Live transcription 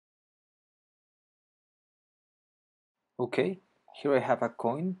Okay, here I have a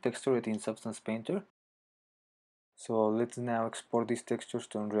coin textured in Substance Painter. So let's now export these textures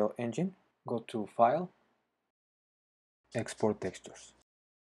to Unreal Engine. Go to File, Export Textures.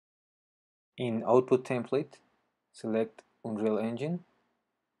 In Output Template, select Unreal Engine,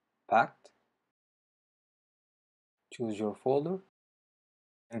 Packed, choose your folder,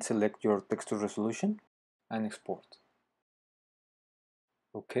 and select your texture resolution and export.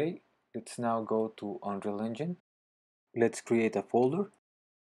 Okay, let's now go to Unreal Engine. Let's create a folder,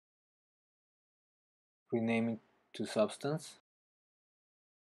 rename it to Substance,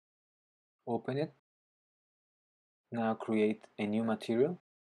 open it. Now create a new material,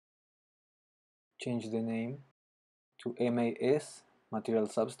 change the name to MAS material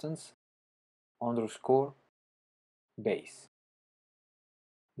substance underscore base.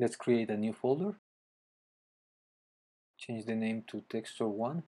 Let's create a new folder, change the name to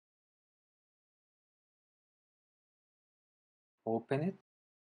texture1, open it,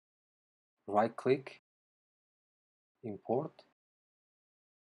 right click, import,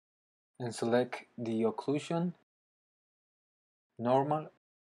 and select the occlusion, normal,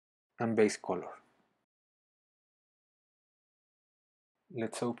 and base color.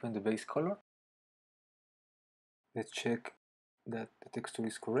 Let's open the base color. Let's check that the texture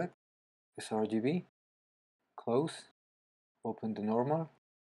is correct. sRGB, close, open the normal.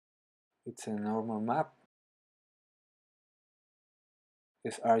 It's a normal map.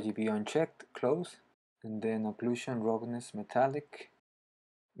 sRGB unchecked, close, and then occlusion, roughness, metallic.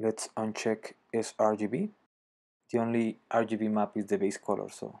 Let's uncheck sRGB. The only RGB map is the base color,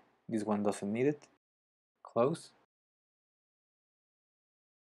 so this one doesn't need it. Close.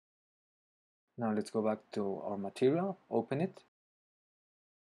 Now let's go back to our material, open it,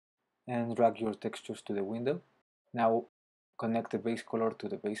 and drag your textures to the window. Now connect the base color to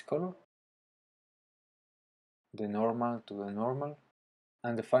the base color, the normal to the normal,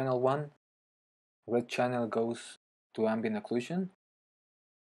 and the final one, red channel goes to ambient occlusion,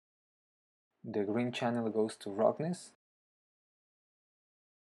 the green channel goes to roughness,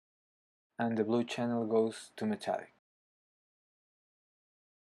 and the blue channel goes to metallic.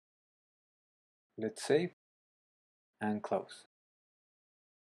 Let's save and close.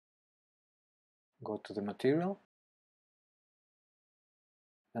 Go to the material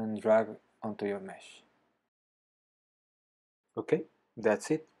and drag onto your mesh. Okay, that's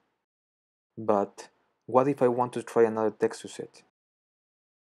it. But what if I want to try another texture set?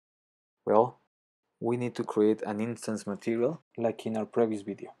 Well, we need to create an instance material like in our previous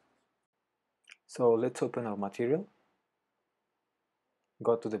video. So let's open our material,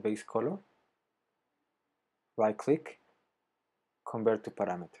 go to the base color, right click, convert to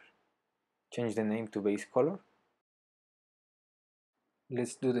parameter. Change the name to base color.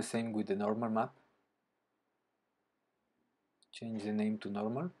 Let's do the same with the normal map. Change the name to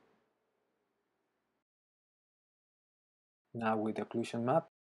normal. Now with the occlusion map,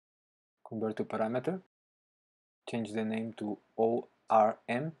 convert to parameter. Change the name to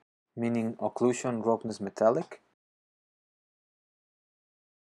ORM, meaning occlusion roughness metallic.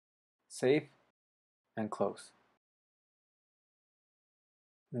 Save and close.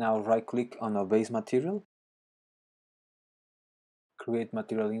 Now right click on our base material, create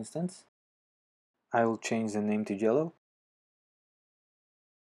material instance. I will change the name to yellow.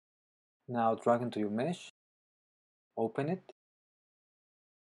 Now drag into your mesh, open it,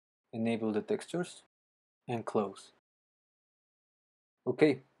 enable the textures, and close.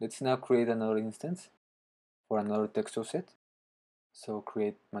 Okay, let's now create another instance for another texture set. So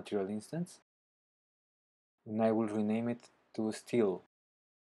create material instance, and I will rename it to steel.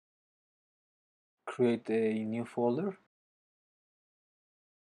 Create a new folder,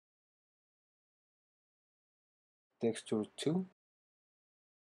 texture 2,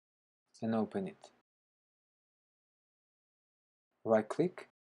 and open it. Right click,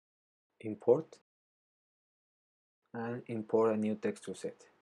 import, and import a new texture set.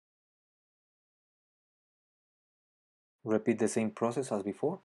 Repeat the same process as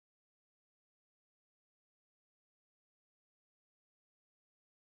before.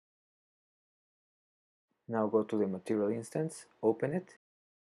 Now go to the material instance, open it,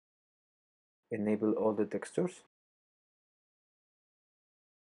 enable all the textures,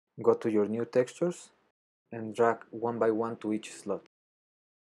 go to your new textures, and drag one by one to each slot.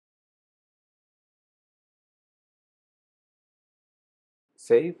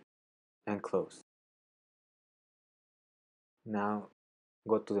 Save and close. Now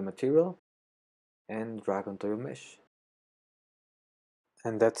go to the material and drag onto your mesh.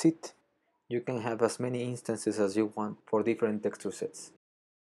 And that's it. You can have as many instances as you want for different texture sets.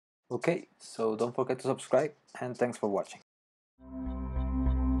 Okay, so don't forget to subscribe and thanks for watching.